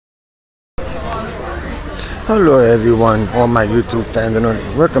Hello everyone, all my YouTube fans, and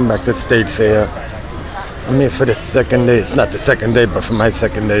welcome back to State Fair. I'm here for the second day. It's not the second day, but for my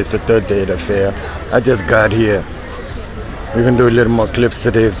second day, it's the third day of the fair. I just got here. We're gonna do a little more clips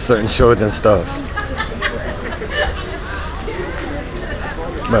today of certain shows and stuff.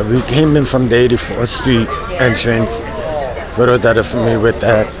 But we came in from the 84th Street entrance. For those that are familiar with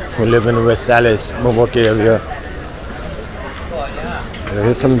that, who live in the West Dallas, Milwaukee area.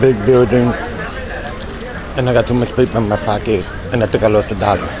 Here's some big building. And I got too much paper in my pocket, and I think I lost $1.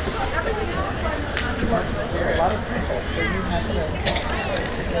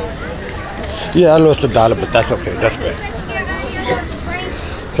 Yeah, I lost $1, but that's okay. That's good.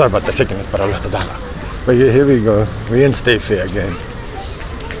 Sorry about the sickness, but I lost $1. But yeah, here we go. We're in State Fair again.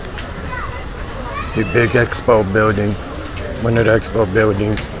 See, big expo building. One of the expo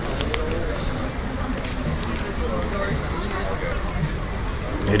buildings.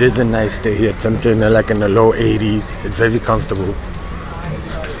 It is a nice day here. Temperature like in the low 80s. It's very comfortable.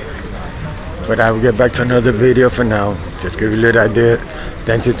 But I will get back to another video for now. Just give you a little idea.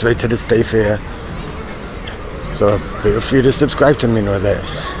 The entrance way to the State Fair. So feel free to subscribe to me and all that.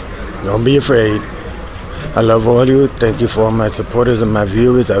 Don't be afraid. I love all of you. Thank you for all my supporters and my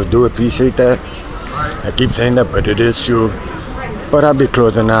viewers. I do appreciate that. I keep saying that, but it is true. But I'll be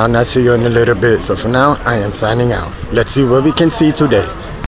closing now, and I'll see you in a little bit. So for now, I am signing out. Let's see what we can see today.